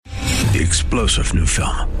The explosive new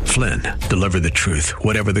film, Flynn, deliver the truth,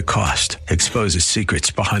 whatever the cost, exposes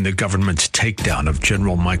secrets behind the government's takedown of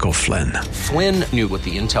General Michael Flynn. Flynn knew what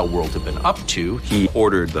the intel world had been up to. He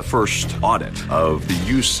ordered the first audit of the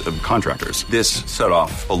use of contractors. This set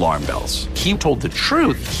off alarm bells. He told the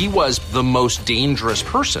truth. He was the most dangerous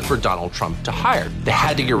person for Donald Trump to hire. They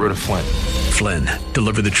had to get rid of Flynn. Flynn,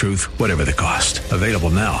 deliver the truth, whatever the cost. Available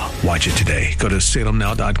now. Watch it today. Go to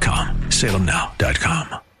salemnow.com.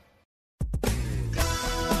 salemnow.com.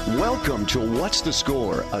 Welcome to What's the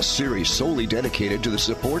Score, a series solely dedicated to the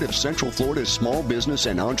support of Central Florida's small business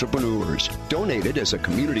and entrepreneurs. Donated as a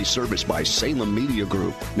community service by Salem Media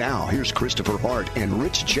Group. Now, here's Christopher Hart and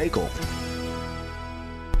Rich Jekyll.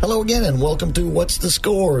 Hello again, and welcome to What's the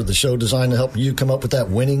Score, the show designed to help you come up with that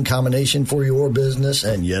winning combination for your business.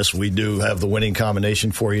 And yes, we do have the winning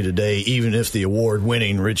combination for you today, even if the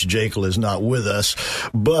award-winning Rich Jekyll is not with us.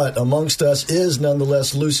 But amongst us is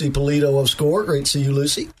nonetheless Lucy Polito of SCORE. Great to see you,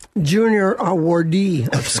 Lucy. Junior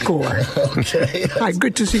awardee of SCORE. Okay. Hi,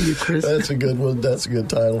 good to see you, Chris. That's a good one. That's a good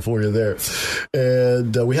title for you there.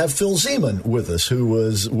 And we have Phil Zeman with us, who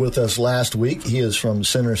was with us last week. He is from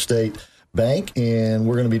Center State Bank, and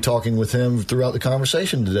we're going to be talking with him throughout the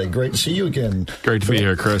conversation today. Great to see you again. Great to be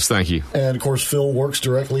here, Chris. Thank you. And, of course, Phil works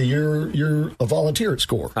directly. You're a volunteer at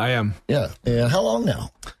SCORE. I am. Yeah. And how long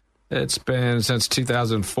now? It's been since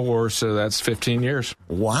 2004, so that's 15 years.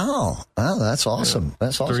 Wow. Oh, that's awesome. Yeah.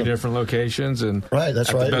 That's awesome. 3 different locations, and right,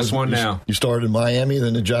 that's right. The best one now. You started in Miami,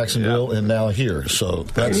 then in Jacksonville, and now here. So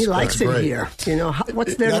that's and he likes that's it great. here. You know,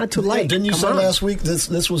 what's there not to like? Didn't you say last week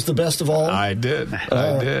this was the best of all? I did.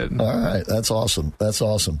 I did. All right. That's awesome. That's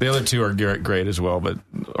awesome. The other 2 are great as well, but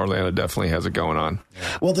Orlando definitely has it going on.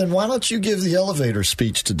 Well, then why don't you give the elevator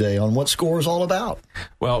speech today on what SCORE is all about?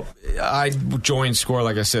 Well, I joined SCORE,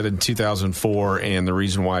 like I said, in 2004. And the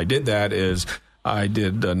reason why I did that is I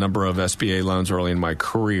did a number of SBA loans early in my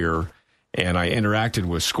career, and I interacted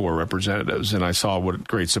with SCORE representatives, and I saw what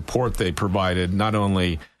great support they provided, not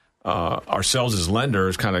only ourselves as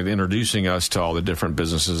lenders, kind of introducing us to all the different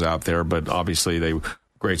businesses out there, but obviously they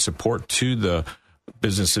great support to the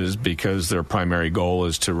businesses because their primary goal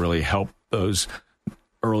is to really help those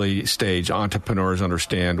early stage entrepreneurs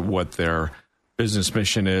understand what their business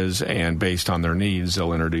mission is, and based on their needs,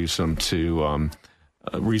 they'll introduce them to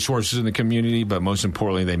resources in the community, but most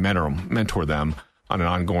importantly, they mentor them on an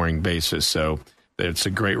ongoing basis. So it's a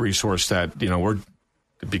great resource that,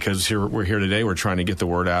 we're here today, we're trying to get the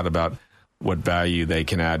word out about what value they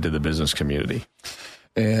can add to the business community.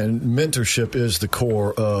 And mentorship is the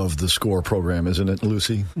core of the SCORE program, isn't it,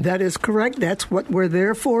 Lucy? That is correct. That's what we're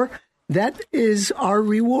there for. That is our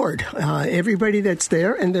reward. Everybody that's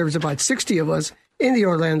there, and there's about 60 of us in the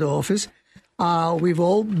Orlando office. We've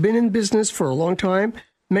all been in business for a long time.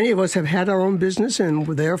 Many of us have had our own business, and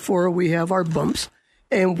therefore we have our bumps.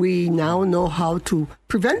 And we now know how to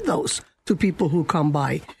prevent those to people who come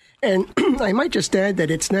by. And I might just add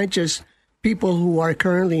that it's not just people who are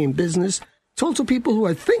currently in business. It's also people who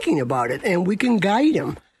are thinking about it, and we can guide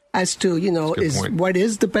them as to, what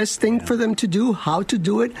is the best thing for them to do, how to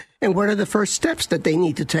do it, and what are the first steps that they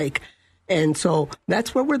need to take. And so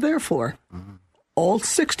that's what we're there for. Mm-hmm. All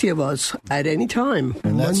 60 of us at any time,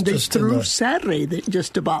 Monday through Saturday,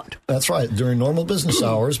 just about. That's right, during normal business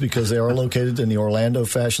hours, because they are located in the Orlando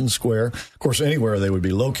Fashion Square. Of course, anywhere they would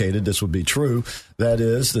be located, this would be true. That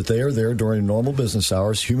is, that they are there during normal business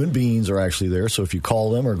hours. Human beings are actually there, so if you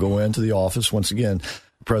call them or go into the office, once again,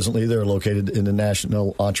 presently, they're located in the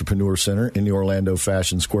National Entrepreneur Center in the Orlando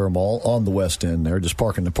Fashion Square Mall on the west end there. Just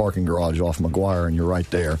park in the parking garage off McGuire, and you're right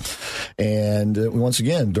there. And once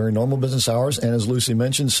again, during normal business hours, and as Lucy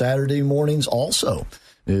mentioned, Saturday mornings also.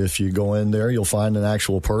 If you go in there, you'll find an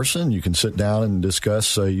actual person. You can sit down and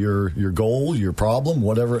discuss your goal, your problem,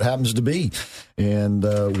 whatever it happens to be. And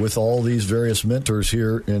with all these various mentors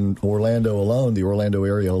here in Orlando alone, the Orlando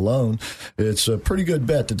area alone, it's a pretty good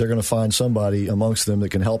bet that they're going to find somebody amongst them that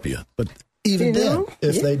can help you. But even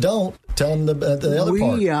if they don't, tell them the other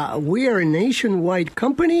part. We are a nationwide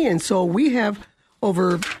company, and so we have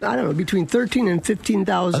over, between 13 and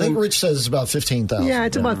 15,000. I think Rich says it's about 15,000. Yeah,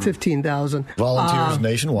 it's about 15,000. Volunteers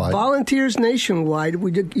nationwide. Volunteers nationwide.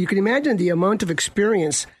 You can imagine the amount of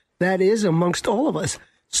experience that is amongst all of us.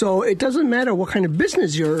 So it doesn't matter what kind of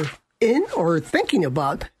business you're in or thinking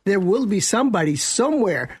about, there will be somebody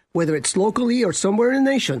somewhere, whether it's locally or somewhere in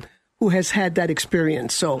the nation, who has had that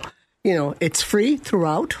experience. So, it's free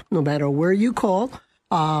throughout, no matter where you call.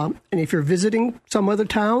 And if you're visiting some other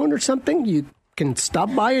town or something, you can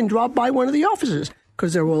stop by and drop by one of the offices.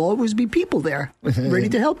 because there will always be people there ready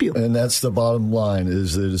to help you. And that's the bottom line,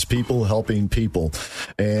 is that it's people helping people.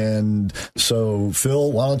 And so,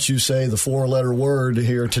 Phil, why don't you say the 4-letter word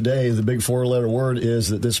here today? The big 4-letter word is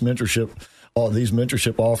that this mentorship, all these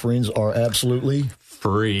mentorship offerings are absolutely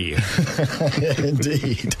free.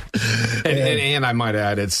 Indeed. And I might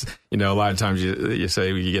add, it's, a lot of times you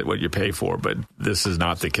say you get what you pay for, but this is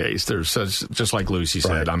not the case. There's just like Lucy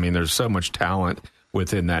said, I mean, there's so much talent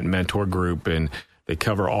within that mentor group, and they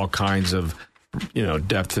cover all kinds of,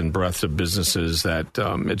 depth and breadth of businesses that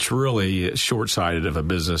it's really short-sighted if a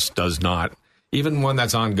business does not, even one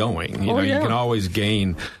that's ongoing. You can always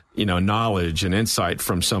gain knowledge and insight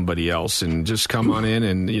from somebody else, and just come on in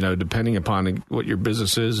and, depending upon what your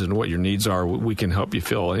business is and what your needs are, we can help you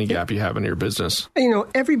fill any gap you have in your business.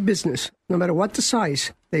 Every business, no matter what the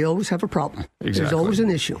size, they always have a problem. Exactly. There's always an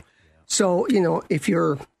issue. So, if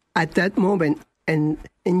you're at that moment and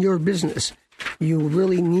in your business, you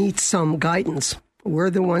really need some guidance.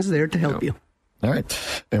 We're the ones there to help you. All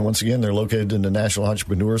right. And once again, they're located in the National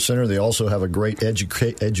Entrepreneur Center. They also have a great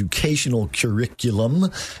educational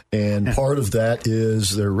curriculum, and part of that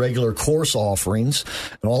is their regular course offerings.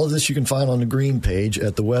 And all of this you can find on the green page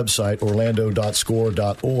at the website,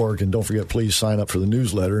 orlando.score.org. And don't forget, please sign up for the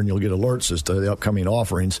newsletter, and you'll get alerts as to the upcoming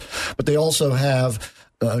offerings. But they also have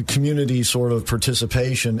community sort of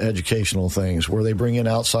participation educational things where they bring in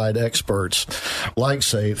outside experts like,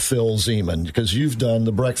 say, Phil Zeman, because you've done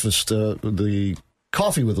the breakfast, the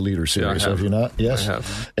Coffee with the Leader series, have you not? Yes. I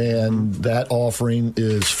have. And that offering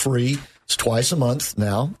is free. It's twice a month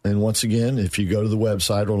now. And once again, if you go to the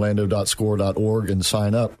website, orlando.score.org, and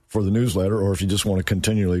sign up for the newsletter, or if you just want to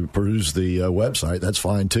continually peruse the website, that's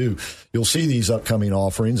fine too. You'll see these upcoming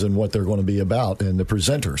offerings and what they're going to be about and the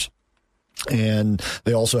presenters. And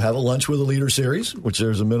they also have a Lunch with a Leader series, which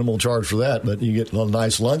there's a minimal charge for that, but you get a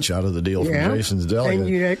nice lunch out of the deal from Jason's Deli. And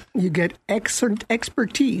you get excellent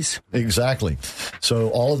expertise. Exactly. So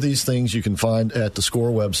all of these things you can find at the SCORE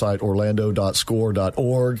website,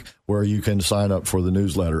 orlando.score.org, where you can sign up for the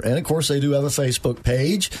newsletter. And, of course, they do have a Facebook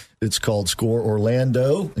page. It's called SCORE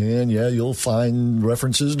Orlando. And, you'll find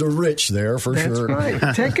references to Rich there for sure. That's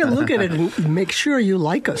right. Take a look at it and make sure you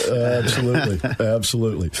like us. Absolutely.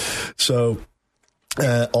 Absolutely. So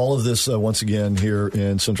all of this, once again, here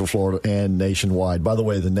in Central Florida and nationwide. By the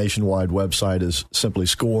way, the nationwide website is simply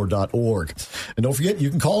score.org. And don't forget, you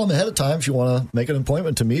can call them ahead of time if you want to make an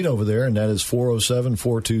appointment to meet over there, and that is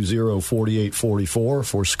 407-420-4844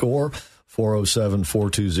 for SCORE.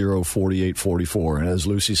 407-420-4844. And as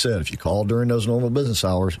Lucy said, if you call during those normal business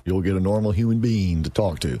hours, you'll get a normal human being to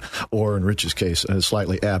talk to, or in Rich's case, a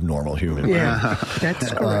slightly abnormal human being. Yeah,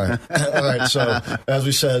 that's correct. All right. So as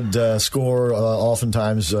we said, SCORE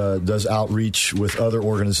oftentimes does outreach with other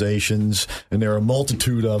organizations, and there are a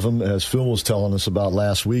multitude of them, as Phil was telling us about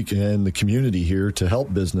last week, in the community here to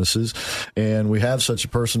help businesses. And we have such a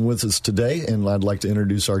person with us today, and I'd like to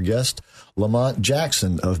introduce our guest, Lamont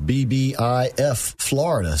Jackson of BBIF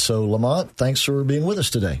Florida. So, Lamont, thanks for being with us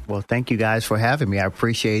today. Well, thank you guys for having me. I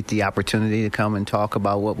appreciate the opportunity to come and talk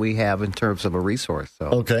about what we have in terms of a resource. So.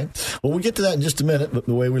 Okay. Well, we'll get to that in just a minute, but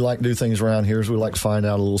the way we like to do things around here is we like to find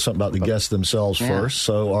out a little something about the guests themselves first.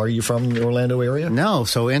 So, are you from the Orlando area? No.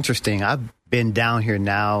 So interesting. I've been down here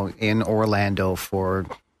now in Orlando for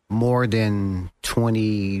more than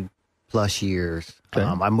 20-plus years. Okay.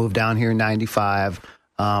 I moved down here in 95.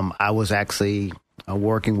 I was actually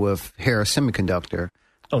working with Harris Semiconductor.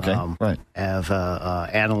 Okay, right. As an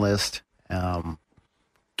analyst.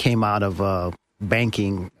 Came out of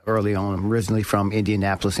banking early on. I'm originally from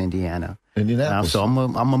Indianapolis, Indiana. Indianapolis. So I'm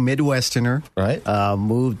a Midwesterner. Right.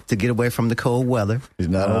 Moved to get away from the cold weather. I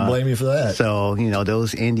don't blame you for that. So,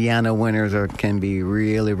 those Indiana winters can be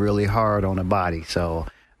really, really hard on the body. So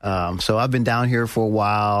I've been down here for a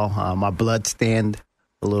while. My blood's thinned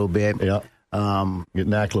a little bit. Yeah.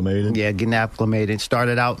 Getting acclimated. Yeah, getting acclimated.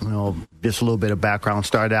 Started out, just a little bit of background.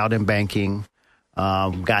 Started out in banking,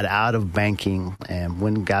 got out of banking and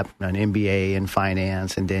went and got an MBA in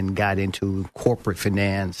finance, and then got into corporate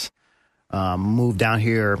finance. Moved down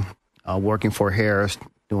here, working for Harris,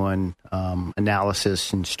 doing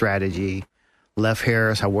analysis and strategy. Left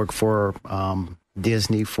Harris. I worked for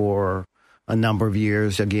Disney for a number of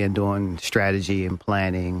years, again, doing strategy and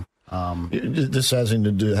planning. This having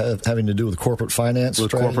to do with corporate finance.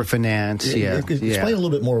 With strategy? Corporate finance, Explain a little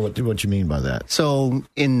bit more what you mean by that. So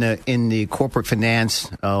in the corporate finance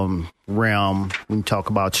realm, when we talk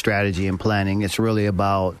about strategy and planning, it's really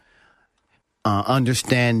about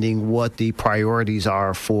understanding what the priorities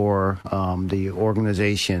are for the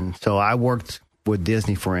organization. So I worked with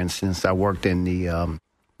Disney, for instance. I worked in the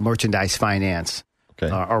merchandise finance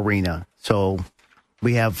arena. So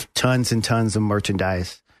we have tons and tons of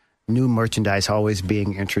merchandise, new merchandise always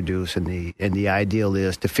being introduced. And the ideal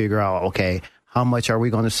is to figure out, okay, how much are we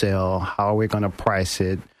going to sell? How are we going to price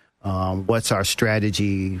it? What's our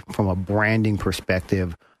strategy from a branding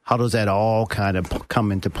perspective? How does that all kind of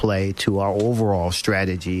come into play to our overall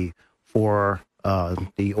strategy for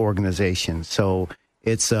the organization? So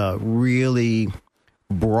it's really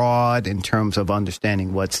broad in terms of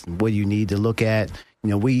understanding what you need to look at.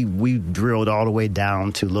 We drilled all the way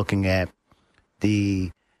down to looking at the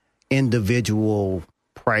individual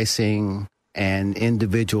pricing and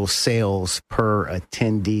individual sales per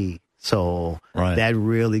attendee. So that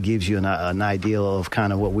really gives you an idea of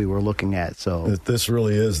kind of what we were looking at. So this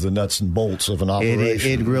really is the nuts and bolts of an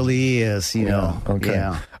operation. It really is, Okay.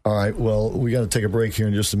 Yeah. All right. Well, we got to take a break here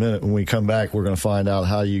in just a minute. When we come back, we're going to find out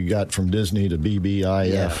how you got from Disney to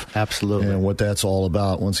BBIF. Yeah, absolutely. And what that's all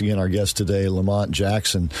about. Once again, our guest today, Lamont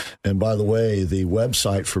Jackson. And by the way, the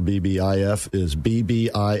website for BBIF is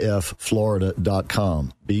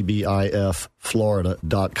bbiflorida.com.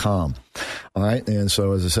 bbiflorida.com. All right. And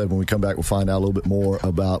so, as I said, when we come back, we'll find out a little bit more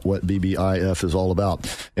about what BBIF is all about.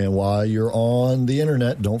 And while you're on the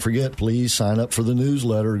internet, don't forget, please sign up for the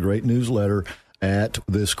newsletter, great newsletter at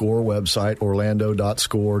the SCORE website,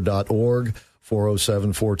 orlando.score.org.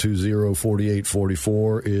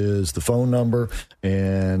 407-420-4844 is the phone number,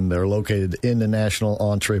 and they're located in the National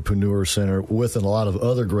Entrepreneur Center with a lot of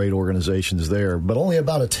other great organizations there, but only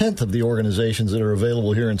about a tenth of the organizations that are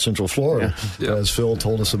available here in Central Florida, as Phil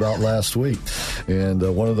told us about last week. And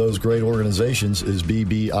one of those great organizations is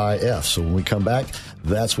BBIF. So when we come back,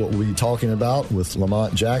 that's what we'll be talking about with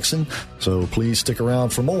Lamont Jackson. So please stick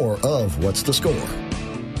around for more of What's the Score?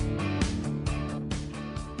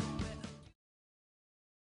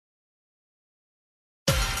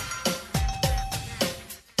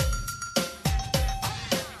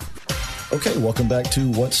 Okay, welcome back to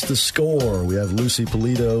What's the Score? We have Lucy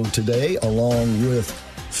Polito today, along with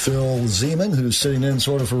Phil Zeman, who's sitting in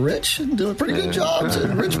sort of for Rich and doing a pretty good job. So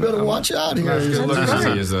Rich better watch out here. Not as good looking as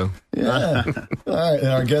he is, though. Yeah. All right, and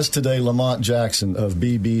our guest today, Lamont Jackson of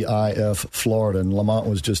BBIF Florida. And Lamont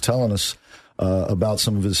was just telling us about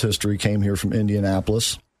some of his history, came here from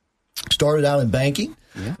Indianapolis, started out in banking.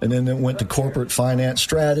 Yeah. And then went to corporate finance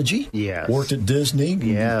strategy. Yes. Worked at Disney.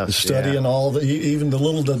 Yes. Studying all even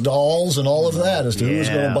the dolls and all of that as to who was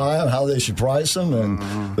going to buy them, how they should price them,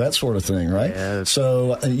 and that sort of thing, right? Yes.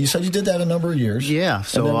 So you said you did that a number of years. Yeah.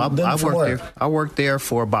 So I worked there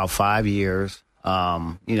for about 5 years.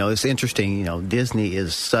 It's interesting. Disney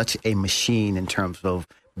is such a machine in terms of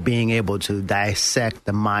being able to dissect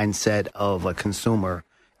the mindset of a consumer.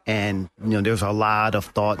 And, there's a lot of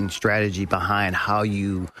thought and strategy behind how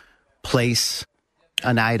you place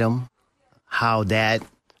an item, how that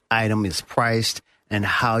item is priced, and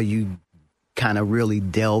how you kind of really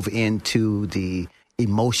delve into the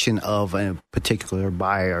emotion of a particular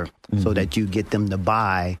buyer so that you get them to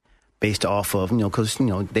buy based off of, because,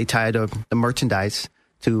 they tie the merchandise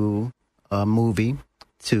to a movie,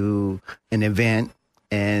 to an event,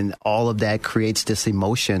 and all of that creates this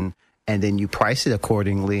emotion. And then you price it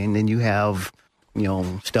accordingly, and then you have,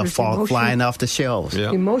 stuff flying off the shelves.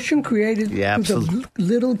 Yeah. Emotion created to the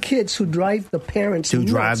little kids who drive the parents. To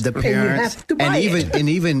drive the parents, and you have to buy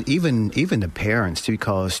even the parents,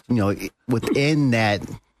 because within that,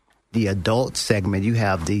 the adult segment, you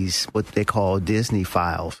have these what they call Disney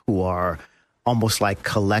files, who are almost like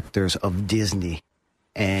collectors of Disney.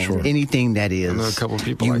 And anything that is I know a couple of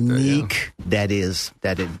people unique, that has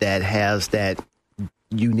that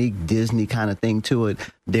unique Disney kind of thing to it,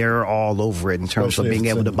 they're all over it in terms of being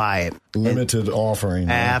able to buy it. Limited offering.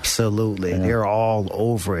 Absolutely. Yeah. They're all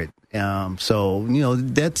over it. So,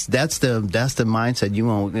 that's the mindset you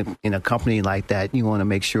want in a company like that. You want to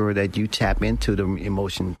make sure that you tap into the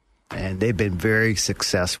emotion. And they've been very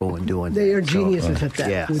successful in doing that. They are geniuses at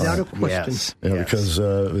that, without a question. Yes. Because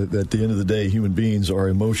at the end of the day, human beings are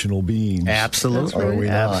emotional beings. Absolutely. Are we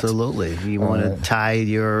not? Absolutely. You want to tie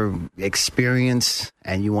your experience,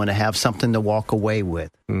 and you want to have something to walk away with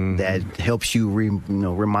that helps you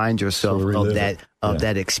remind yourself of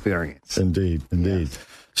that experience. Indeed. Yes.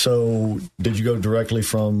 So, did you go directly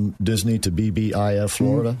from Disney to BBIF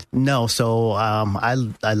Florida? No. So,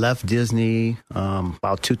 I left Disney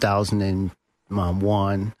about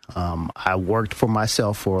 2001. I worked for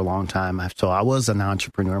myself for a long time. So, I was an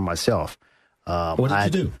entrepreneur myself. What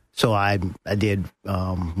did you do? So, I did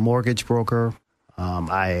mortgage broker.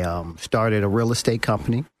 I started a real estate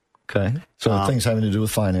company. Okay. So things having to do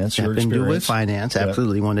with finance, your experience. Having to do with finance,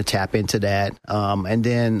 absolutely. You want to tap into that. And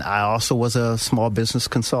then I also was a small business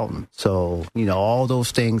consultant. So, all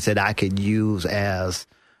those things that I could use as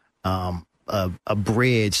a a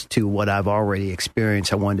bridge to what I've already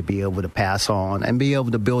experienced. I wanted to be able to pass on and be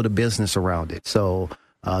able to build a business around it. So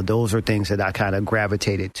those are things that I kind of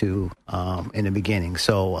gravitated to in the beginning.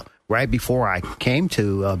 So right before I came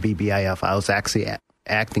to BBIF, I was actually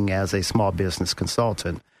acting as a small business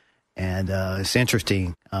consultant. And it's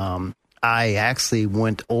interesting. I actually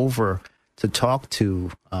went over to talk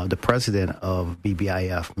to the president of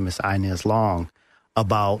BBIF, Ms. Inez Long,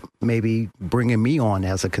 about maybe bringing me on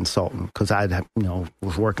as a consultant, because I,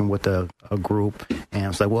 was working with a group, and I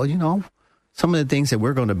was like, well, some of the things that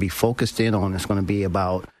we're going to be focused in on is going to be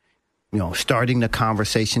about, starting the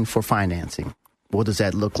conversation for financing. What does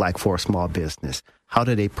that look like for a small business? How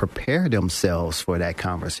do they prepare themselves for that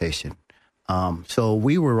conversation? So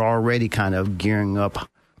we were already kind of gearing up,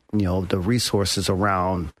 the resources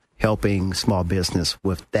around helping small business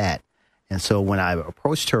with that. And so when I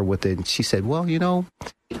approached her with it, she said, well,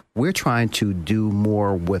 we're trying to do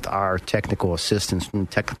more with our technical assistance. And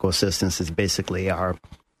technical assistance is basically our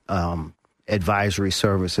advisory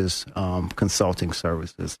services, consulting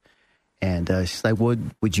services. And she's like,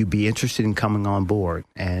 would you be interested in coming on board?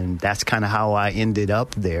 And that's kind of how I ended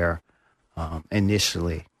up there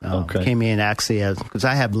initially. Came in actually because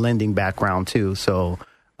I have lending background too. So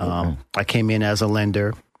I came in as a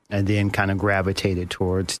lender and then kind of gravitated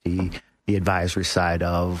towards the advisory side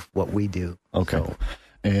of what we do. Okay. So,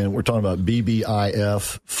 and we're talking about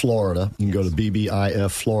BBIF Florida. You can go to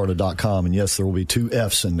BBIFFlorida.com. And yes, there will be 2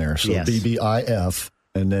 F's in there. So yes. BBIF,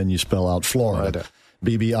 and then you spell out Florida.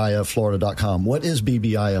 BBIFFlorida.com. What is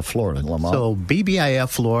BBIF Florida, Lamont? So BBIF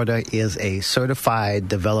Florida is a Certified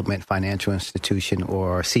Development Financial Institution,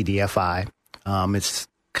 or CDFI. It's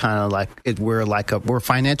kind of like we're a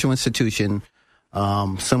financial institution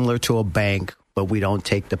similar to a bank, but we don't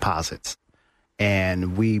take deposits.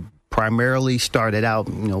 And we primarily started out,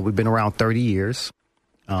 we've been around 30 years.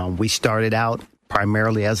 We started out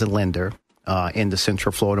primarily as a lender in the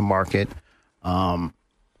Central Florida market. For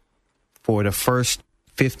the first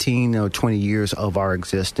 15 or 20 years of our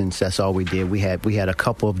existence, that's all we did. We had a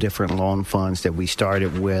couple of different loan funds that we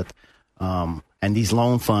started with. And these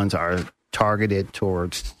loan funds are targeted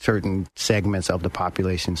towards certain segments of the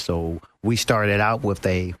population. So we started out with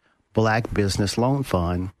a Black business loan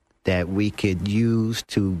fund that we could use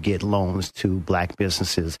to get loans to Black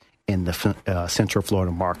businesses in the Central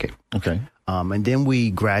Florida market. Okay. And then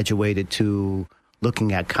we graduated to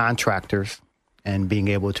looking at contractors and being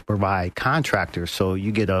able to provide contractors. So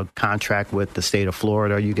you get a contract with the state of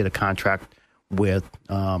Florida, you get a contract with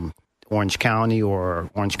Orange County or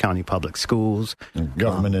Orange County Public Schools.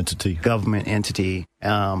 Government entity.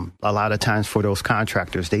 A lot of times for those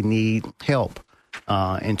contractors, they need help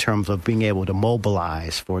in terms of being able to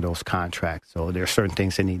mobilize for those contracts. So there are certain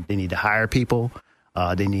things they need to hire people.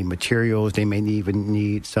 They need materials. They may even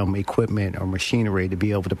need some equipment or machinery to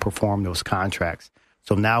be able to perform those contracts.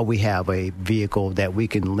 So now we have a vehicle that we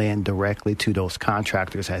can lend directly to those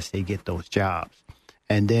contractors as they get those jobs.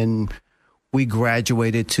 And then we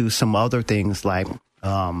graduated to some other things like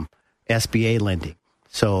SBA lending.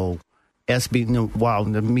 So let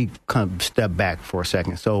me kind of step back for a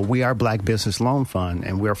second. So we are Black Business Loan Fund,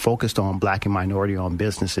 and we're focused on Black and minority-owned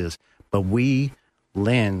businesses, but we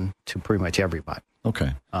lend to pretty much everybody.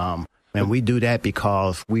 Okay. And we do that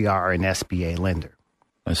because we are an SBA lender.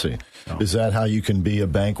 I see. Is that how you can be a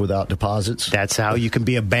bank without deposits? That's how you can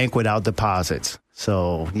be a bank without deposits.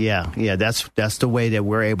 So, yeah, that's the way that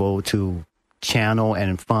we're able to channel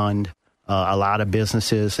and fund a lot of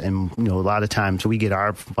businesses. And, a lot of times we get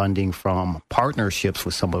our funding from partnerships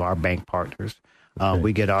with some of our bank partners. Okay.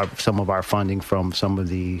 We get some of our funding from some of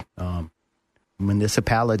the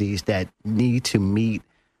municipalities that need to meet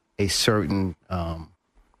a certain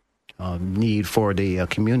need for the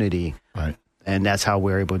community. Right. And that's how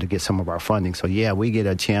we're able to get some of our funding. So, yeah, we get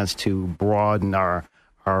a chance to broaden our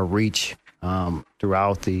reach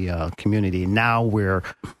throughout the community. Now we're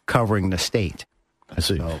covering the state. I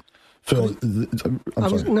see. So, Phil, I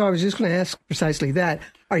was just going to ask precisely that.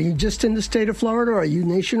 Are you just in the state of Florida, or are you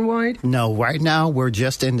nationwide? No, right now we're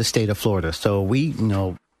just in the state of Florida. So we,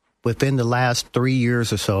 within the last 3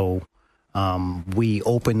 years or so, we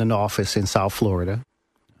opened an office in South Florida.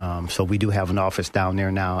 So we do have an office down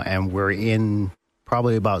there now, and we're in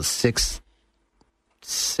probably about six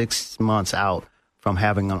months out from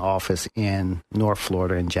having an office in North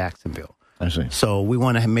Florida in Jacksonville. I see. So we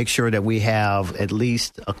want to make sure that we have at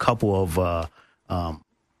least a couple of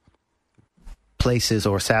places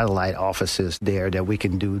or satellite offices there that we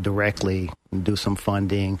can do directly and do some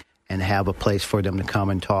funding and have a place for them to come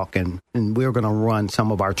and talk. And we're going to run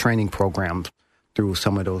some of our training programs through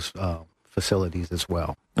some of those facilities as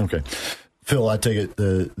well. Okay. Phil, I take it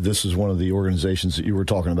this is one of the organizations that you were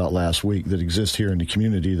talking about last week that exists here in the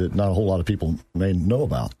community that not a whole lot of people may know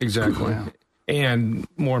about. Exactly. Yeah. And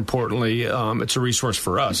more importantly, it's a resource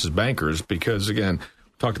for us as bankers because, again,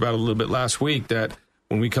 we talked about it a little bit last week that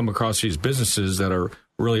when we come across these businesses that are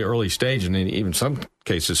really early stage and even some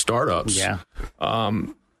cases startups,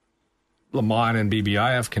 Lamont and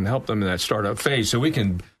BBIF can help them in that startup phase. So we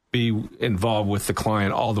can be involved with the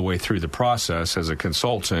client all the way through the process as a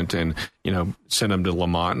consultant and, send them to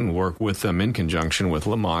Lamont and work with them in conjunction with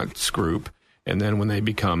Lamont's group. And then when they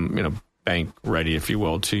become, bank ready, if you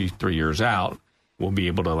will, 2-3 years out, we'll be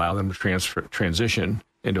able to allow them to transition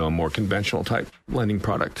into a more conventional type lending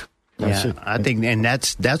product. Yeah, I think, and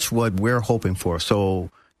that's what we're hoping for.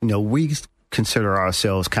 So, we consider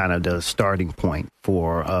ourselves kind of the starting point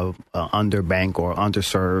for a underbanked or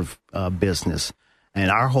underserved business.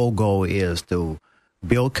 And our whole goal is to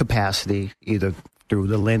build capacity either through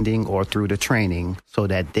the lending or through the training so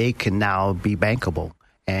that they can now be bankable.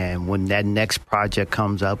 And when that next project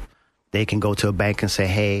comes up, they can go to a bank and say,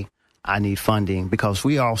 hey, I need funding, because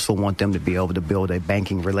we also want them to be able to build a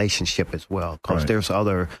banking relationship as well, because there's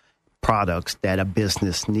other products that a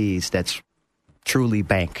business needs that's truly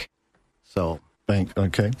bank. So bank,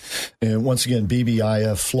 okay. And once again,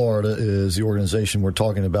 BBIF Florida is the organization we're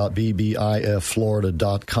talking about,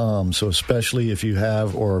 BBIFFlorida.com. So especially if you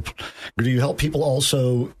have, or do you help people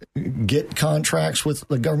also get contracts with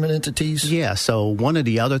the government entities? Yeah, so one of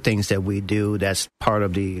the other things that we do that's part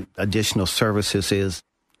of the additional services is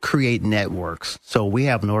create networks. So we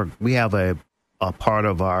have a part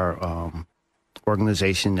of our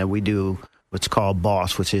organization that we do what's called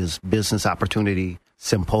BOSS, which is Business Opportunity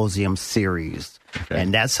Symposium Series. Okay.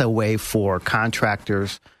 And that's a way for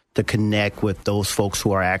contractors to connect with those folks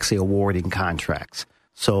who are actually awarding contracts.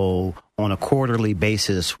 So on a quarterly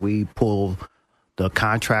basis, we pull the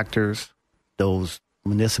contractors, those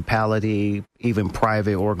municipality, even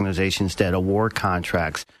private organizations that award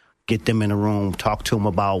contracts, get them in a room, talk to them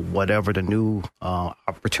about whatever the new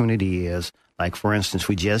opportunity is. Like, for instance,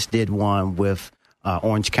 we just did one with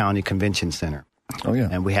Orange County Convention Center. Oh, yeah.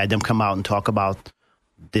 And we had them come out and talk about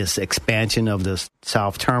this expansion of the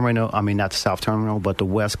South Terminal. I mean, not the South Terminal, but the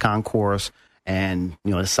West Concourse. And,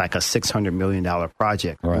 it's like a $600 million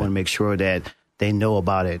project. Right. We want to make sure that they know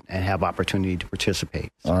about it and have opportunity to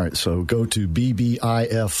participate. All right, so go to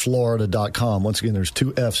BBIFFlorida.com. Once again, there's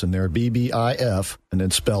 2 F's in there, BBIF, and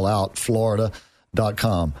then spell out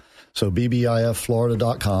Florida.com. So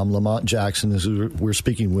BBIFFlorida.com. Lamont Jackson is who we're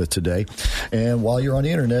speaking with today. And while you're on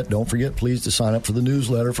the internet, don't forget, please, to sign up for the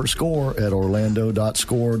newsletter for SCORE at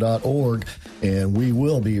orlando.score.org. And we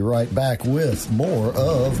will be right back with more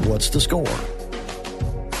of What's the Score?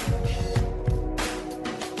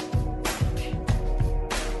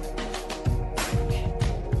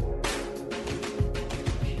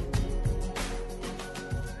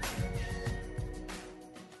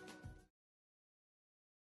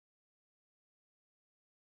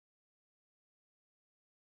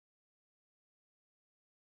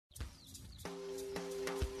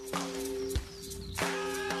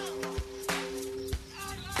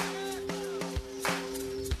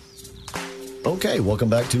 Okay, welcome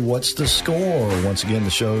back to What's the Score? Once again, the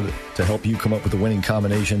show to help you come up with a winning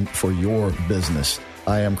combination for your business.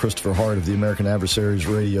 I am Christopher Hart of the American Adversaries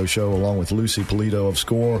radio show, along with Lucy Polito of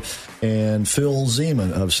SCORE and Phil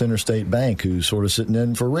Zeman of Center State Bank, who's sort of sitting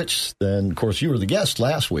in for Rich. And, of course, you were the guest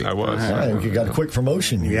last week. I was. All right, you got a quick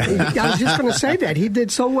promotion here. Yeah. I was just going to say that. He did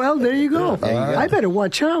so well. There you go. I better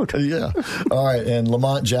watch out. Yeah. All right, and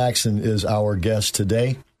Lamont Jackson is our guest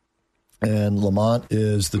today. And Lamont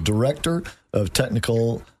is the Director of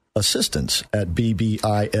Technical Assistance at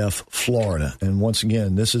BBIF Florida. And once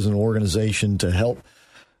again, this is an organization to help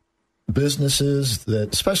businesses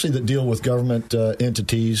that, especially that deal with government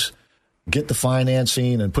entities, get the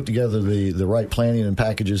financing and put together the right planning and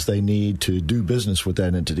packages they need to do business with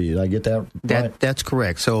that entity. Did I get that right? That's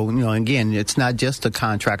correct. So, again, it's not just the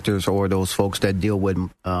contractors or those folks that deal with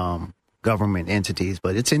government entities,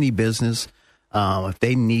 but it's any business. If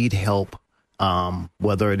they need help,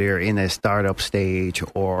 whether they're in a startup stage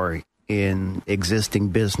or in existing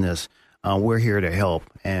business, we're here to help.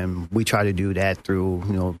 And we try to do that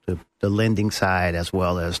through, the lending side as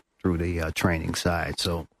well as through the training side.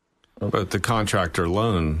 So, but the contractor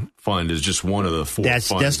loan fund is just one of the 4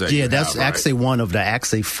 funds. That's actually one of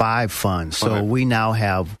the 5 funds. So we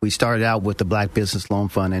started out with the Black Business Loan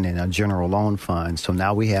Fund and then a General Loan Fund. So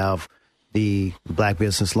now we have the Black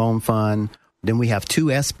Business Loan Fund. Then we have 2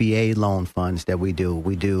 SBA loan funds that we do.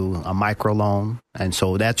 We do a micro loan, and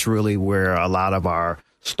so that's really where a lot of our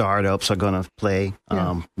startups are going to play,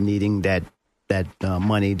 needing that that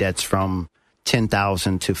money that's from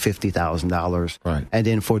 $10,000 to $50,000. Right. And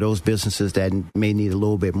then for those businesses that may need a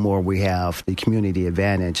little bit more, we have the Community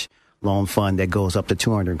Advantage Loan Fund that goes up to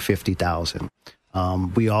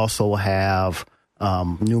 $250,000. We also have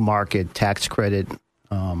New Market Tax Credit.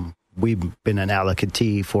 We've been an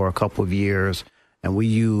allocatee for a couple of years, and we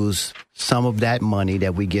use some of that money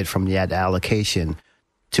that we get from that allocation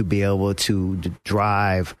to be able to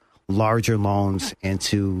drive larger loans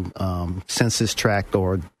into census tract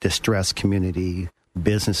or distressed community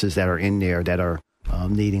businesses that are in there that are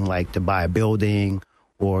needing, like, to buy a building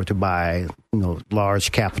or to buy,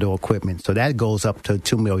 large capital equipment. So that goes up to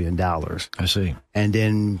 $2 million. I see. And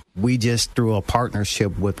then we just, through a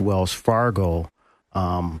partnership with Wells Fargo,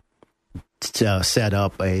 set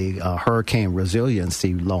up a hurricane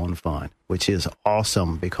resiliency loan fund, which is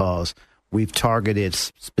awesome because we've targeted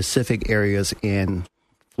specific areas in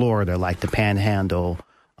Florida, like the Panhandle,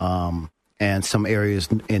 and some areas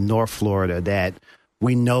in North Florida that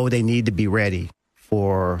we know they need to be ready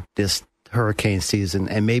for this hurricane season.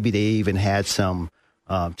 And maybe they even had some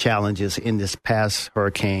challenges in this past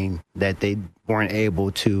hurricane that they weren't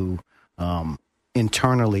able to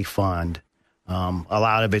internally fund. A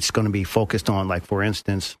lot of it's going to be focused on, like, for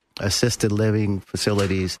instance, assisted living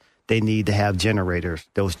facilities. They need to have generators.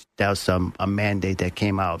 That was a mandate that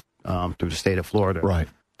came out through the state of Florida. Right.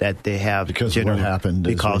 That they have because of what happened.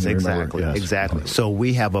 Because exactly. Yes. So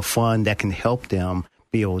we have a fund that can help them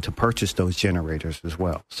be able to purchase those generators as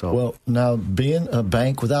well. So, well, now being a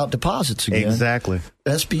bank without deposits again, exactly.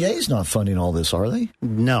 SBA is not funding all this, are they?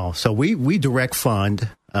 No. So we direct fund.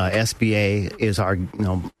 SBA is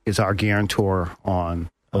our guarantor on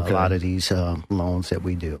a lot of these loans that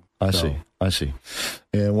we do. I see.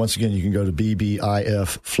 And once again, you can go to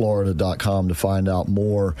BBIFFlorida.com to find out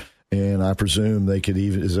more. And I presume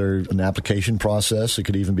is there an application process that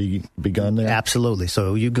could even be begun there? Absolutely.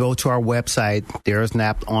 So you go to our website, there's an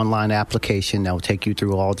online application that will take you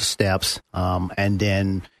through all the steps. And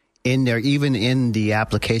then in there, even in the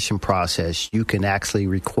application process, you can actually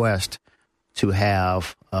request to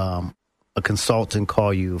have a consultant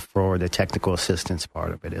call you for the technical assistance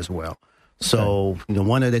part of it as well. So,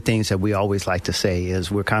 one of the things that we always like to say is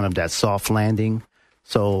we're kind of that soft landing.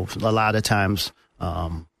 So a lot of times,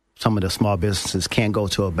 some of the small businesses can't go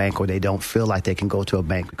to a bank, or they don't feel like they can go to a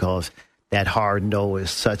bank because that hard no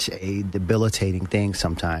is such a debilitating thing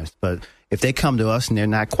sometimes. But if they come to us and they're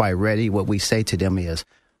not quite ready, what we say to them is,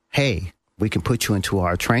 hey, we can put you into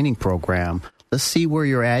our training program. Let's see where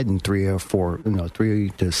you're at in 3 to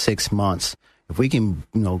 6 months. If we can,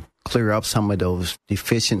 clear up some of those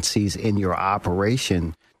deficiencies in your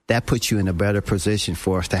operation, that puts you in a better position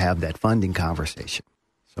for us to have that funding conversation.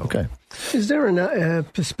 So, okay. Is there a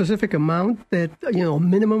specific amount that,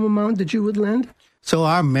 minimum amount that you would lend? So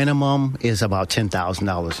our minimum is about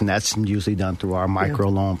 $10,000, and that's usually done through our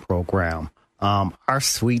microloan program. Our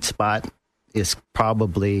sweet spot is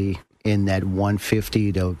probably in that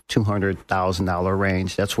 $150,000 to $200,000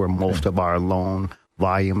 range. That's where most of our loan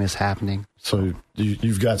volume is happening. So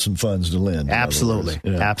you've got some funds to lend. Absolutely.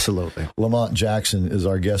 Absolutely. Lamont Jackson is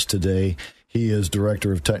our guest today. He is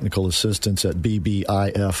Director of Technical Assistance at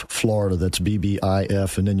BBIF Florida. That's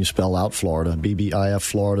BBIF, and then you spell out Florida,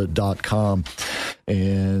 BBIFFlorida.com.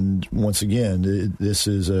 And once again, this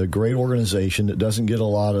is a great organization that doesn't get a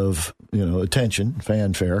lot of, attention,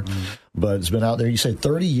 fanfare, but it's been out there, you say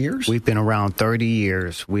 30 years? We've been around 30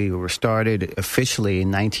 years. We were started officially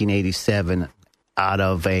in 1987 out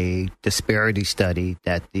of a disparity study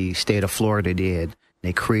that the state of Florida did.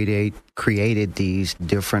 They created these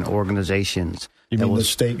different organizations. You mean the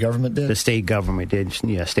state government did? The state government did,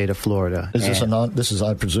 state of Florida. Is this this is,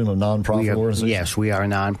 I presume, a nonprofit organization? Yes, we are a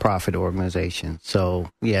nonprofit organization. So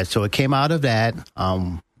it came out of that.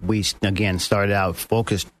 We, again, started out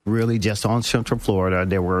focused really just on Central Florida.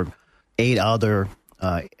 There were 8 other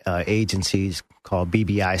agencies called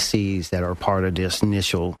BBICs that are part of this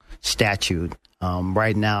initial statute.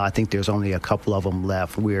 Right now, I think there's only a couple of them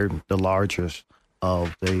left. We're the largest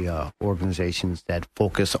of the organizations that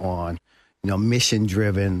focus on,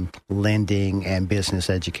 mission-driven lending and business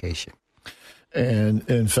education. And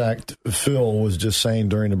in fact, Phil was just saying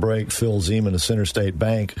during the break, Phil Zeman of Center State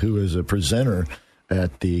Bank, who is a presenter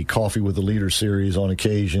at the Coffee with the Leader series on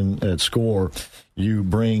occasion at SCORE, you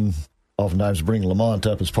oftentimes bring Lamont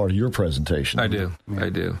up as part of your presentation. I do.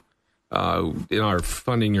 In our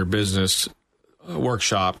Funding Your Business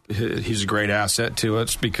workshop, he's a great asset to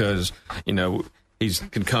us because, he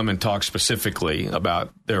can come and talk specifically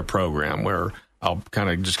about their program, where I'll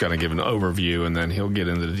kind of give an overview, and then he'll get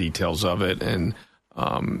into the details of it. And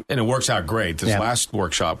it works out great. This last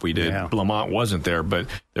workshop we did, Lamont wasn't there, but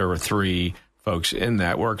there were 3 folks in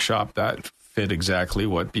that workshop that fit exactly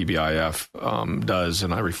what BBIF does,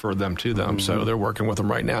 and I referred them to them. So they're working with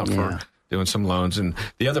them right now for doing some loans. And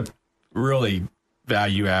the other really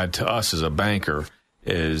value add to us as a banker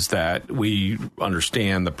is that we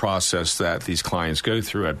understand the process that these clients go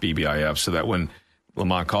through at BBIF, so that when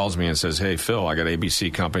Lamont calls me and says, hey, Phil, I got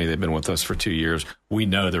ABC Company. They've been with us for 2 years. We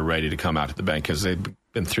know they're ready to come out to the bank because they've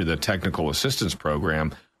been through the technical assistance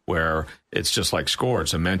program, where it's just like SCORE.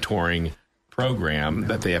 It's a mentoring program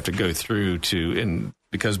that they have to go through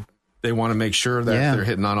because they want to make sure that they're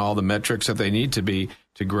hitting on all the metrics that they need to be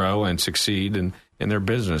to grow and succeed in their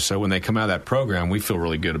business. So when they come out of that program, we feel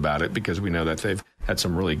really good about it because we know that they've had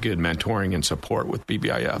some really good mentoring and support with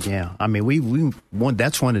BBIF. Yeah, I mean, we want,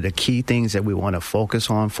 that's one of the key things that we want to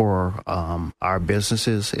focus on for our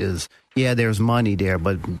businesses is, there's money there,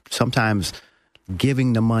 but sometimes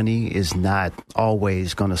giving the money is not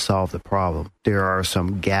always going to solve the problem. There are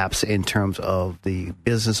some gaps in terms of the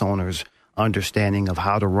business owner's understanding of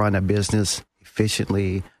how to run a business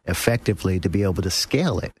efficiently, effectively, to be able to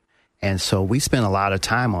scale it. And so we spend a lot of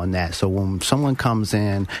time on that. So when someone comes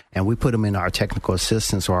in and we put them in our technical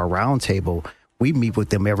assistance or our roundtable, we meet with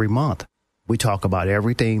them every month. We talk about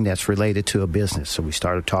everything that's related to a business. So we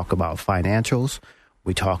start to talk about financials.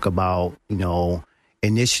 We talk about,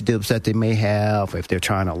 initiatives that they may have, if they're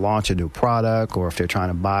trying to launch a new product or if they're trying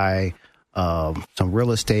to buy some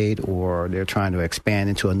real estate or they're trying to expand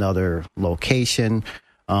into another location.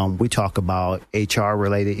 We talk about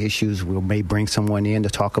HR-related issues. We may bring someone in to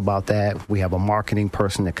talk about that. We have a marketing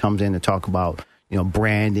person that comes in to talk about,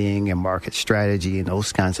 branding and market strategy and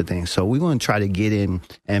those kinds of things. So we want to try to get in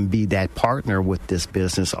and be that partner with this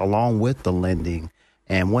business along with the lending.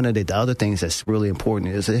 And one of the other things that's really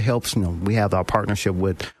important is it helps, we have our partnership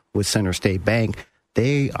with Center State Bank.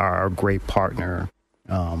 They are a great partner.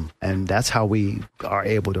 And that's how we are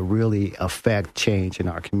able to really affect change in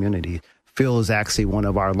our community. Phil is actually one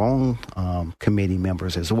of our loan committee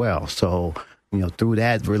members as well. So, through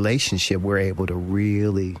that relationship, we're able to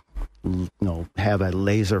really, have a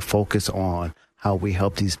laser focus on how we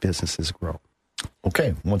help these businesses grow.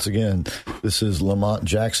 Okay. Once again, this is Lamont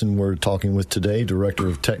Jackson we're talking with today, Director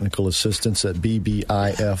of Technical Assistance at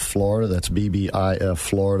BBIF Florida. That's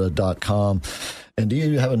BBIFFlorida.com. And do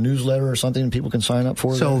you have a newsletter or something people can sign up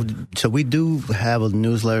for? So we do have a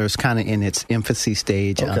newsletter. It's kind of in its infancy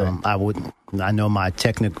stage. Okay. I know my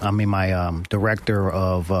director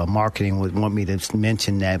of marketing would want me to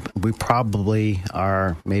mention that we probably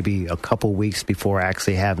are maybe a couple weeks before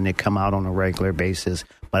actually having it come out on a regular basis.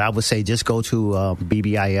 But I would say just go to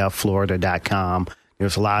BBIFFlorida.com.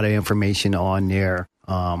 There's a lot of information on there.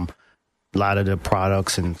 A lot of the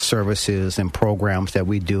products and services and programs that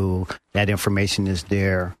we do, that information is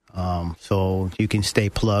there. So you can stay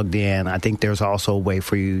plugged in. I think there's also a way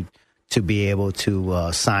for you to be able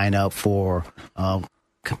to sign up for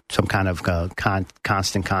some kind of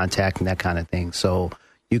constant contact and that kind of thing. So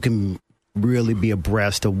you can really be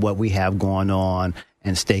abreast of what we have going on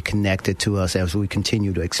and stay connected to us as we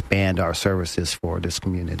continue to expand our services for this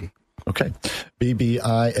community. Okay.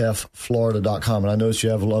 BBIFFlorida.com. And I noticed you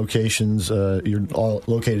have locations. You're all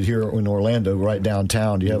located here in Orlando, right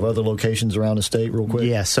downtown. Do you have other locations around the state real quick?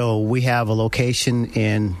 Yeah. So we have a location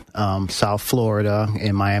in South Florida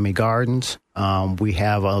in Miami Gardens. We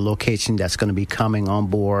have a location that's going to be coming on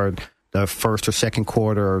board the first or second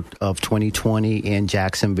quarter of 2020 in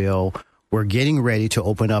Jacksonville. We're getting ready to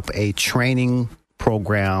open up a training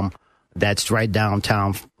program that's right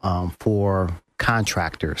downtown for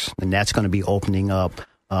contractors, and that's going to be opening up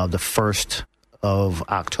the 1st of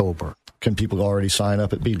October. Can people already sign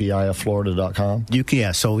up at BBIFFlorida.com? You can,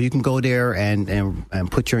 yeah. So you can go there and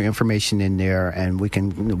put your information in there, and we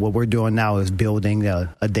can. What we're doing now is building a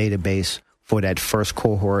database for that first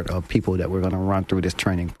cohort of people that we're going to run through this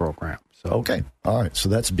training program. So. Okay. All right. So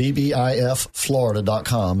that's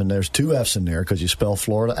BBIFFlorida.com. And there's two F's in there because you spell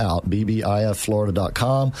Florida out.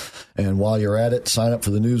 BBIFFlorida.com. And while you're at it, sign up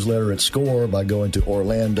for the newsletter at SCORE by going to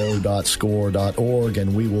orlando.score.org.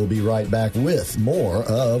 And we will be right back with more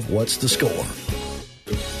of What's the Score?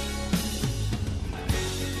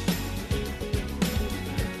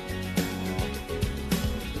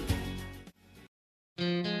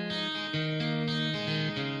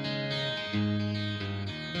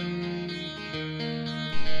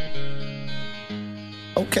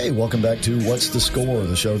 Okay, welcome back to What's the Score,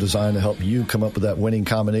 the show designed to help you come up with that winning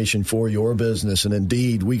combination for your business. And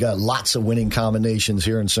indeed, we got lots of winning combinations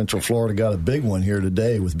here in Central Florida. Got a big one here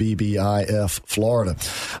today with BBIF Florida.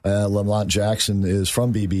 Lamont Jackson is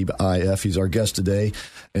from BBIF. He's our guest today.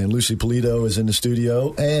 And Lucy Polito is in the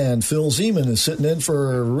studio. And Phil Zeman is sitting in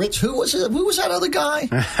for Rich. Who was it? Who was that other guy?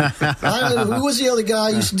 Who was the other guy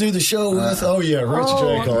I used to do the show with? Rich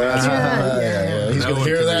Jekyll. Yeah. He's going to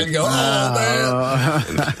hear that and go, oh,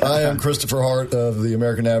 man. I am Christopher Hart of the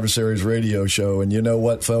American Adversaries radio show. And you know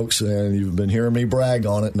what, folks? And you've been hearing me brag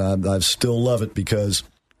on it, and I still love it because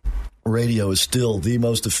radio is still the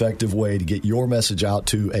most effective way to get your message out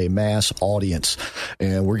to a mass audience.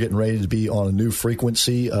 And we're getting ready to be on a new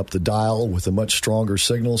frequency up the dial with a much stronger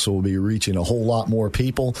signal, so we'll be reaching a whole lot more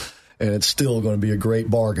people. And it's still going to be a great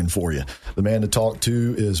bargain for you. The man to talk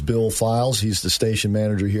to is Bill Files. He's the station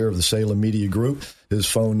manager here of the Salem Media Group. His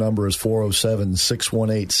phone number is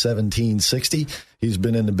 407-618-1760. He's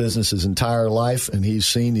been in the business his entire life, and he's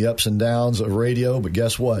seen the ups and downs of radio. But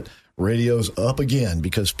guess what? Radio's up again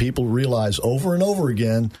because people realize over and over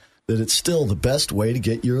again that it's still the best way to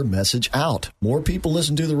get your message out. More people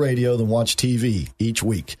listen to the radio than watch TV each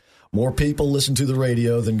week. More people listen to the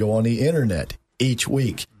radio than go on the internet each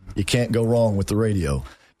week. You can't go wrong with the radio.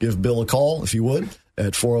 Give Bill a call, if you would,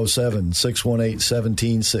 at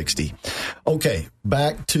 407-618-1760. Okay,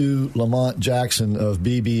 back to Lamont Jackson of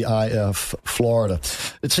BBIF Florida.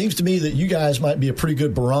 It seems to me that you guys might be a pretty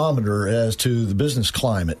good barometer as to the business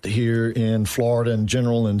climate here in Florida in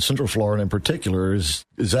general and Central Florida in particular. Is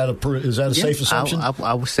that a safe assumption?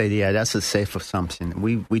 I would say, that's a safe assumption.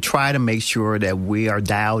 We try to make sure that we are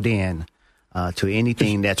dialed in to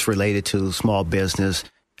anything that's related to small business,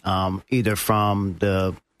 either from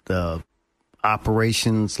the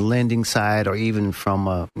operations lending side or even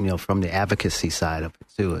from from the advocacy side of it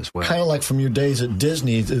too as well. Kind of like from your days at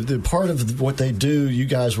Disney, the part of what they do, you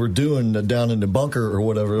guys were doing down in the bunker or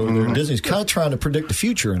whatever over at Disney's kind of trying to predict the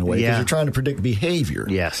future in a way because you're trying to predict behavior.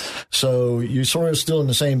 Yes. So you're sort of still in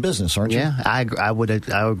the same business, aren't you? Yeah, I would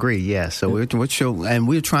agree. Yeah. So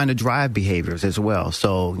we're trying to drive behaviors as well.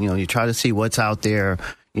 So you try to see what's out there.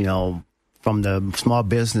 From the small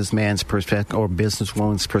businessman's perspective or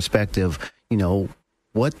businesswoman's perspective,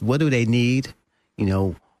 what do they need?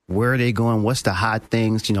 Where are they going? What's the hot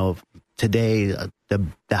things? Today the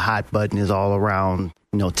hot button is all around,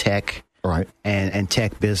 tech, right? And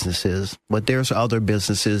tech businesses. But there's other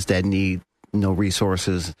businesses that need,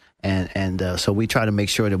 resources. And so we try to make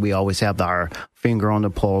sure that we always have our finger on the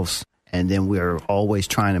pulse. And then we're always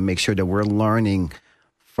trying to make sure that we're learning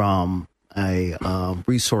from a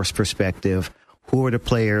resource perspective. Who are the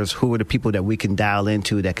players? Who are the people that we can dial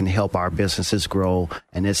into that can help our businesses grow?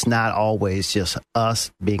 And it's not always just us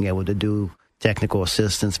being able to do technical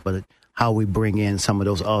assistance, but how we bring in some of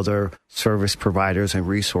those other service providers and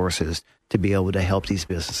resources to be able to help these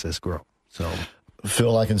businesses grow. So,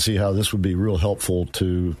 Phil, I can see how this would be real helpful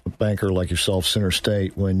to a banker like yourself, Center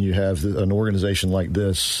State, when you have an organization like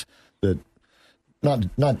this that not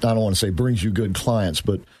I don't want to say brings you good clients,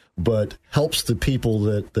 but helps the people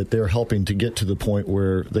that they're helping to get to the point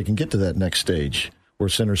where they can get to that next stage where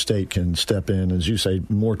Center State can step in, as you say,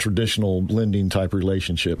 more traditional lending type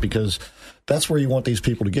relationship, because that's where you want these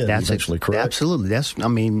people to get eventually, correct? Absolutely.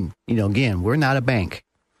 Again, we're not a bank.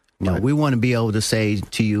 Right. We want to be able to say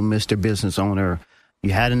to you, Mr. Business Owner,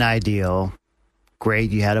 you had an ideal,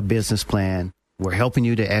 great, you had a business plan. We're helping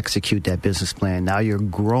you to execute that business plan. Now you're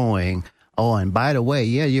growing. Oh, and by the way,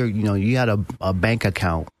 you had a bank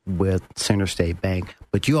account with Center State Bank,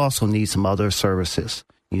 but you also need some other services.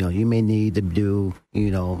 You may need to do,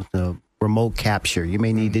 the remote capture. You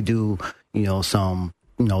may need to do, some,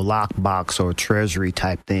 lockbox or treasury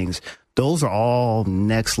type things. Those are all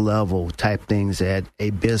next level type things that a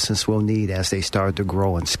business will need as they start to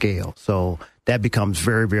grow and scale. So that becomes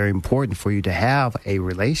very, very important for you to have a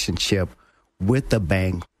relationship with the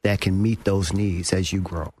bank that can meet those needs as you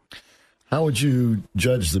grow. How would you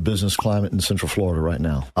judge the business climate in Central Florida right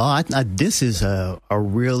now? This is a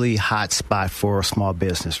really hot spot for a small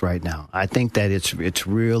business right now. I think that it's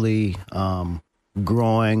really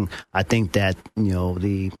growing. I think that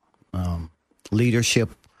the leadership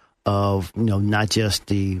of not just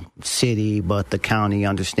the city but the county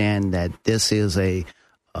understand that this is a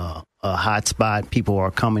hot spot. People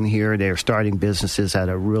are coming here. They're starting businesses at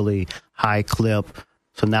a really high clip.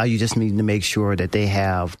 So now you just need to make sure that they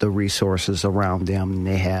have the resources around them and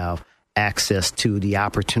they have access to the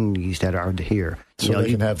opportunities that are here. So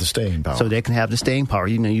they can have the staying power. So they can have the staying power.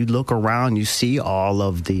 You look around, you see all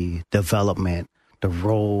of the development, the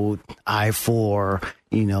road, I-4,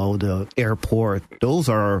 the airport. Those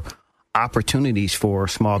are opportunities for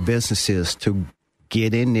small businesses to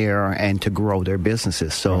get in there and to grow their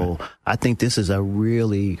businesses. So I think this is a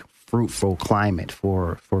really fruitful climate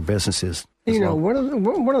for businesses. One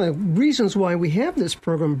of the reasons why we have this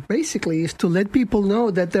program basically is to let people know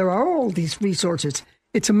that there are all these resources.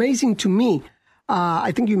 It's amazing to me.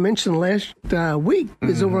 I think you mentioned last week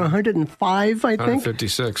there's over 105, I think.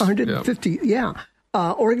 156. 150,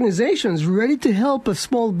 organizations ready to help a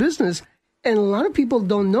small business, and a lot of people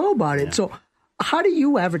don't know about it. So how do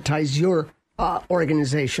you advertise your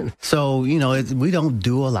organization? So, we don't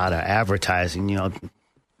do a lot of advertising,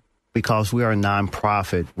 because we are a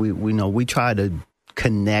nonprofit. We try to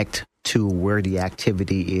connect to where the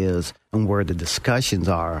activity is and where the discussions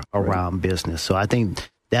are around business. So I think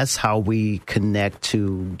that's how we connect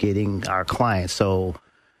to getting our clients. So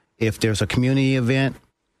if there's a community event,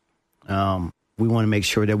 we want to make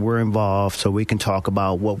sure that we're involved so we can talk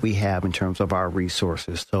about what we have in terms of our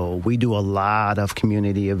resources. So we do a lot of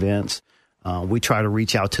community events. We try to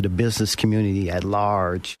reach out to the business community at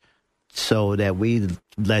large so that we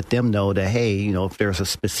let them know that, hey, if there's a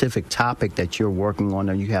specific topic that you're working on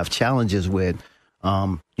or you have challenges with,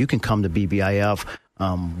 you can come to BBIF.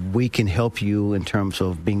 We can help you in terms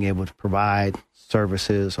of being able to provide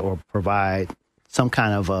services or provide some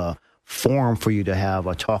kind of a forum for you to have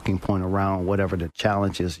a talking point around whatever the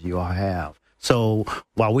challenges you all have. So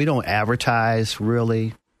while we don't advertise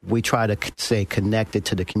really, we try to stay connected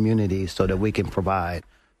to the community so that we can provide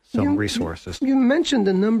some resources. You mentioned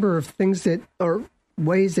a number of things that are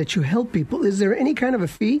ways that you help people. Is there any kind of a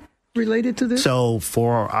fee related to this? So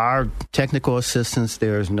for our technical assistance,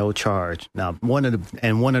 there's no charge. Now, one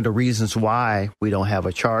of the reasons why we don't have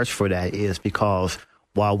a charge for that is because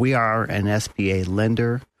while we are an SBA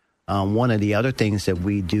lender, one of the other things that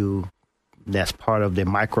we do that's part of the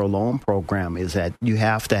microloan program is that you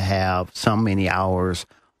have to have so many hours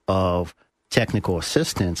of technical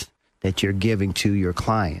assistance that you're giving to your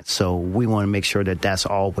clients. So we want to make sure that that's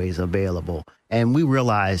always available. And we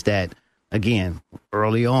realize that, again,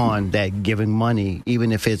 early on, that giving money,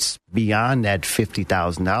 even if it's beyond that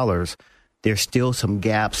 $50,000, there's still some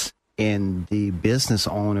gaps in the business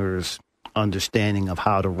owner's understanding of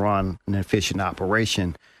how to run an efficient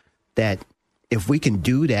operation, that if we can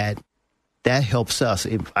do that, that helps us.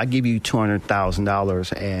 If I give you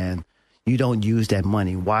 $200,000 and you don't use that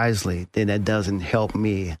money wisely, then that doesn't help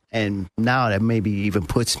me. And now that maybe even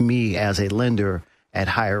puts me as a lender at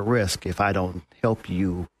higher risk if I don't help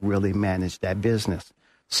you really manage that business.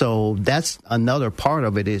 So that's another part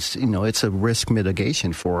of it is, it's a risk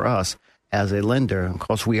mitigation for us as a lender. Of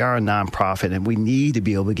course, we are a nonprofit and we need to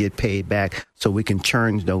be able to get paid back so we can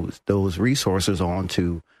turn those resources on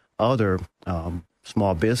to other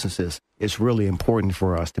small businesses. It's really important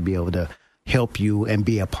for us to be able to help you and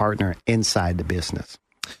be a partner inside the business.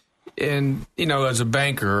 And, as a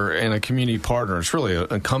banker and a community partner, it's really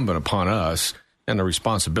incumbent upon us and the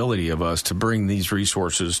responsibility of us to bring these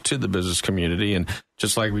resources to the business community. And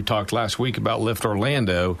just like we talked last week about Lift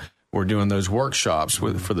Orlando, we're doing those workshops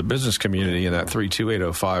for the business community in that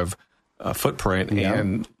 32805 footprint,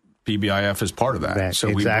 and BBIF is part of that. So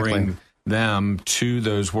exactly. We bring them to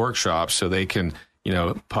those workshops so they can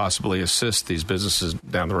possibly assist these businesses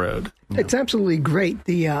down the road. It's absolutely great.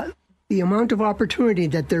 The amount of opportunity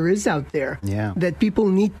that there is out there that people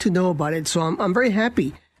need to know about it. So I'm very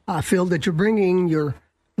happy, Phil, that you're bringing your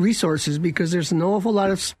resources because there's an awful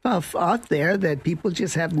lot of stuff out there that people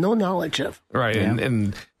just have no knowledge of. Right. Yeah.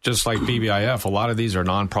 And just like BBIF, a lot of these are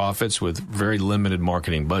nonprofits with very limited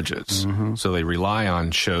marketing budgets. Mm-hmm. So they rely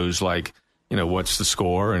on shows like, What's the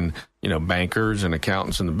Score and, bankers and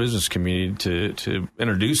accountants in the business community to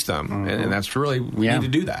introduce them. Mm-hmm. And that's really, we need to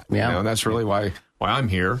do that. Yeah. And that's really why I'm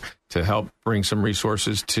here, to help bring some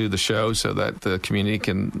resources to the show so that the community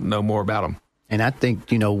can know more about them. And I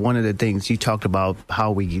think, one of the things you talked about,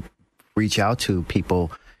 how we reach out to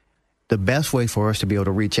people, the best way for us to be able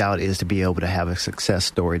to reach out is to be able to have a success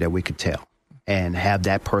story that we could tell and have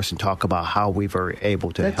that person talk about how we were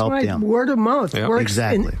able to help them. Word of mouth works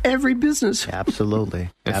in every business. Absolutely.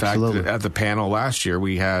 In fact, at the panel last year,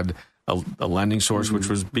 we had a lending source, which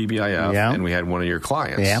was BBIF, and we had one of your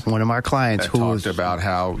clients. Yeah, one of our clients who talked about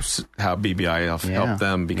how BBIF helped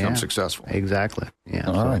them become successful. Exactly. Yeah.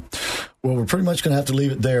 All right. Well, we're pretty much going to have to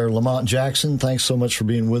leave it there. Lamont Jackson, thanks so much for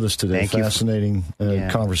being with us today. Fascinating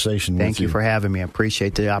conversation with you. Thank you for having me. I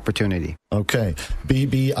appreciate the opportunity. Okay.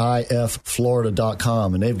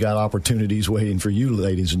 BBIFFlorida.com, and they've got opportunities waiting for you,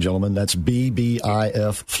 ladies and gentlemen. That's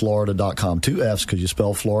BBIFFlorida.com. 2 F's because you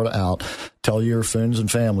spell Florida out. Tell your friends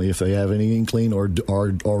and family if they have any inkling or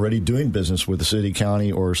are already doing business with the city,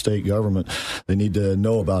 county, or state government, they need to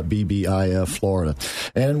know about BBIF Florida.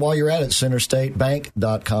 And while you're at it,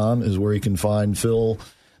 CenterStateBank.com is where you can find Phil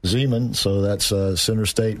Zeman. So that's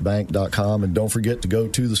CenterStateBank.com. And don't forget to go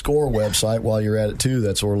to the SCORE website while you're at it, too.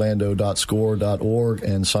 That's orlando.score.org,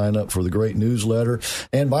 and sign up for the great newsletter.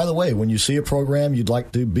 And by the way, when you see a program you'd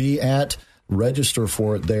like to be at, register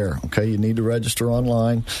for it there. Okay, you need to register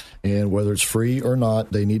online, and whether it's free or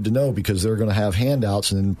not, they need to know, because they're going to have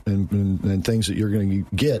handouts and things that you're going to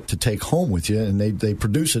get to take home with you, and they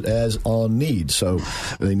produce it as on need. So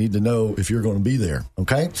they need to know if you're going to be there.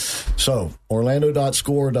 Okay, so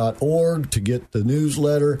orlando.score.org to get the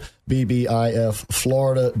newsletter,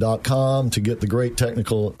 BBIFFlorida.com to get the great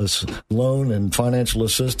technical loan and financial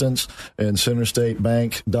assistance, and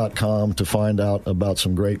CenterStateBank.com to find out about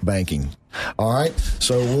some great banking. All right,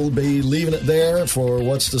 so we'll be leaving it there for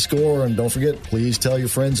What's the Score, and don't forget, please tell your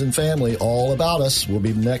friends and family all about us. We'll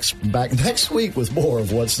be back next week with more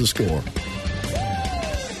of What's the Score.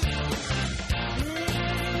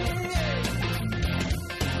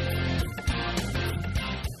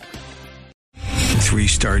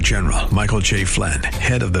 Three-star General Michael J. Flynn,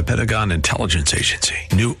 head of the Pentagon Intelligence Agency,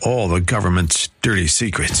 knew all the government's dirty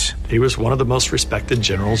secrets. He was one of the most respected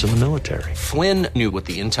generals in the military. Flynn knew what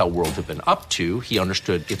the intel world had been up to. He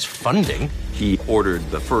understood its funding. He ordered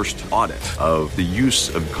the first audit of the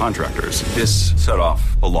use of contractors. This set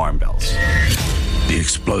off alarm bells. The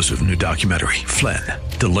explosive new documentary, Flynn,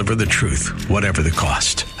 Deliver the Truth, Whatever the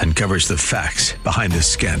Cost, uncovers the facts behind this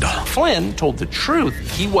scandal. Flynn told the truth.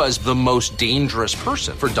 He was the most dangerous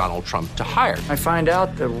person for Donald Trump to hire. I find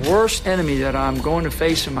out the worst enemy that I'm going to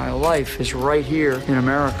face in my life is right here in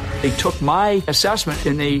America. They took my assessment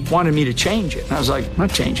and they wanted me to change it. And I was like, I'm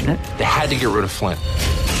not changing it. They had to get rid of Flynn.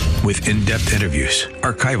 With in-depth interviews,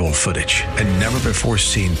 archival footage, and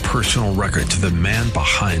never-before-seen personal records of the man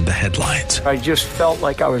behind the headlines. I just felt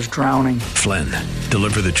like I was drowning. Flynn,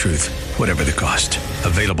 Deliver the Truth, Whatever the Cost.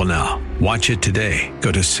 Available now. Watch it today.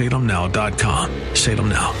 Go to salemnow.com.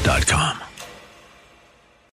 salemnow.com.